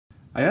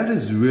I have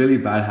this really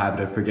bad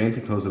habit of forgetting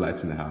to close the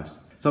lights in the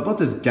house. So I bought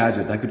this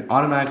gadget that could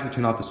automatically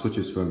turn off the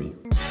switches for me.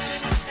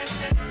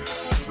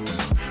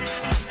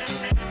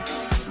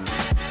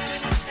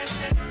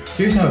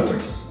 Here's how it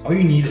works. All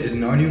you need is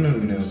an Arduino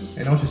Uno,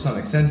 an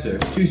ultrasonic sensor,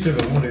 2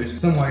 servo motors,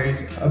 some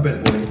wires, a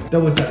breadboard,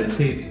 double-sided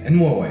tape, and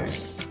more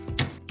wires.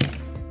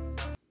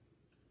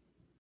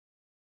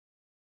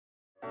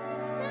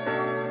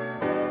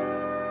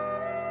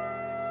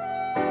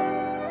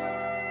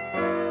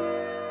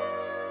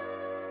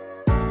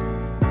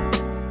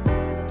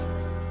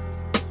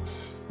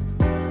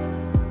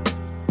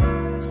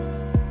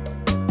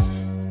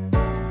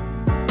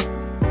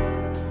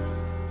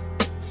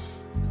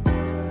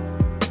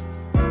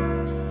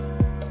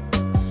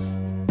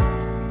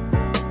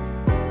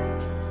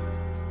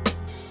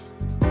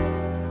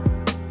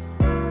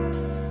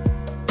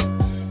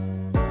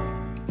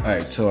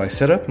 Alright, so I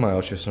set up my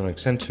ultrasonic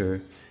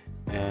sensor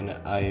and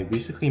I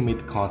basically made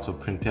the console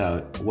print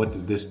out what the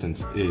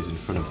distance is in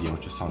front of the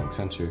ultrasonic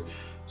sensor.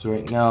 So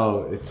right now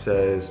it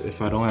says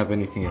if I don't have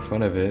anything in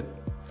front of it,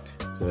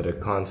 it's at a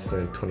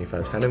constant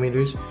 25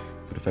 centimeters.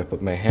 But if I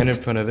put my hand in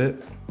front of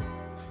it,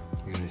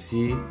 you're gonna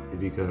see it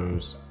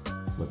becomes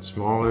much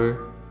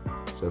smaller.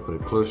 So I put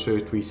it closer,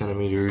 3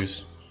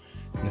 centimeters.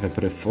 And if I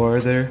put it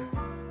farther,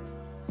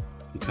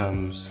 it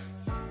becomes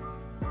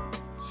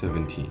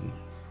 17.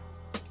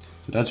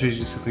 So that's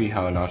basically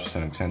how an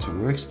ultrasonic sensor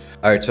works.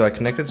 Alright, so I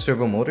connected the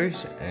servo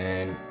motors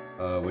and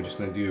we're just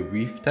gonna do a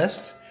brief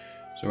test.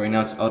 So right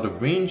now it's out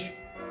of range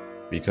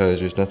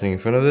because there's nothing in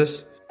front of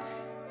this.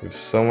 If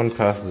someone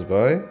passes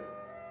by,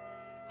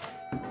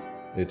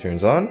 it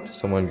turns on.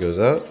 Someone goes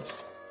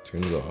out,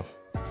 turns off.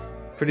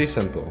 Pretty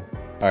simple.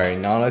 Alright,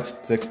 now let's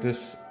stick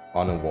this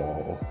on a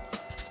wall.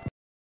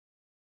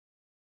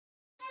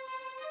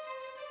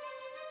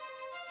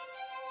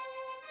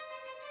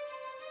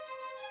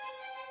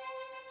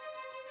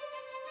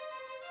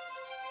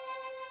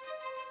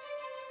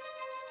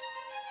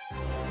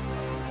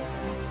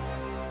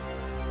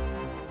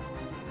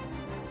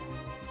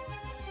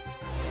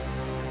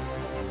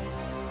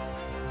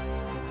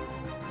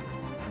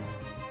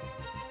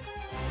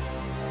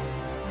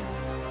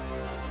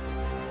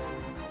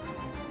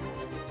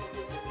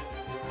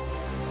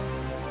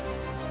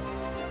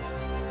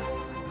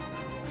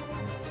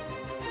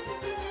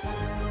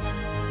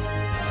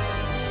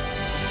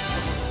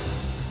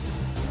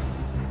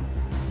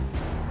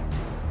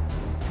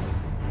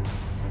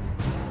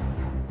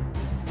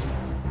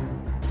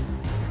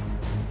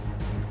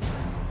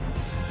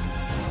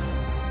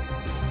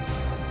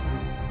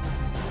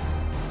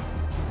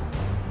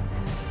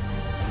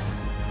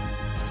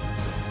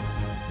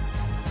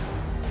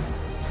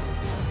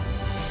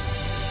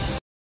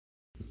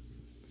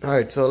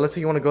 Alright, so let's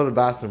say you want to go to the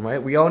bathroom,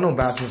 right? We all know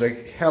bathrooms are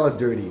hella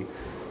dirty.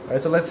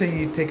 Alright, so let's say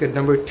you take a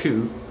number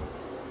 2,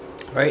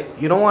 right?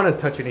 You don't want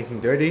to touch anything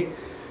dirty.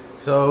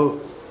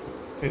 So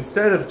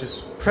instead of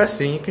just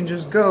pressing, you can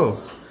just go.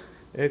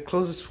 It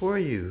closes for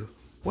you.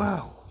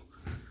 Wow.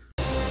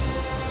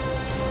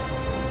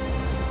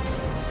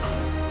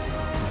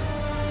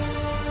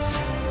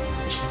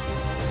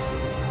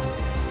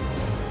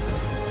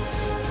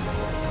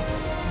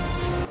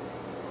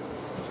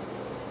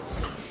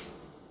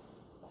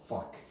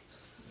 Fuck.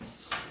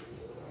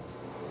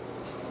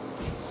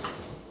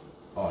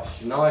 Oh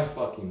shit, now I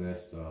fucking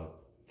messed up.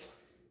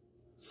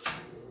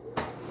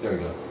 There we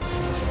go.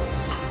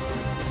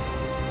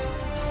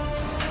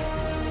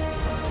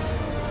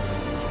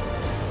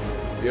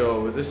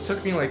 Yo, this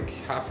took me like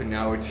half an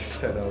hour to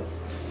set up.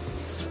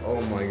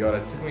 Oh my god,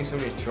 it took me so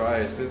many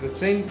tries. Cause the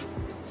thing,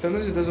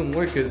 sometimes it doesn't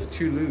work because it's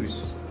too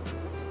loose.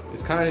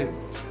 It's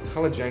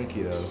hella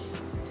janky though.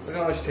 Look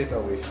how much tape I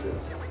wasted.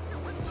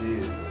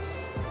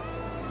 Jesus.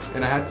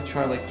 And I had to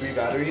try like 3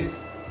 batteries.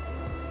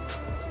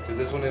 Cause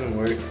this one didn't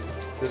work.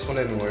 This one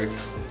didn't work.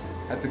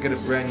 I had to get a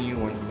brand new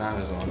one from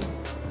Amazon.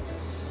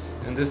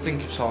 And this thing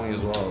keeps falling as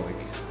well, like,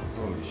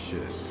 holy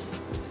shit.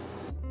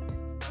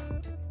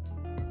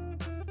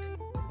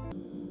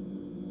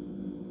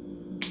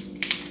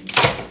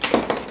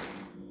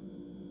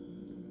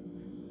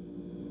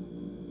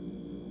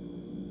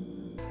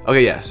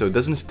 Okay, yeah, so it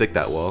doesn't stick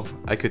that well.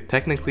 I could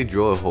technically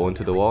drill a hole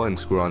into the wall and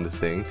screw on the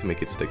thing to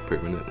make it stick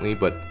permanently,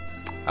 but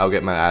I'll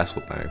get my ass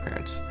whooped by my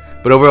parents.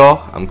 But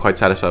overall, I'm quite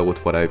satisfied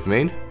with what I've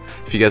made.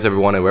 If you guys ever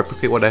want to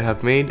replicate what I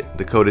have made,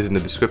 the code is in the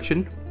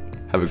description.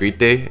 Have a great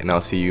day, and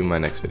I'll see you in my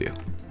next video.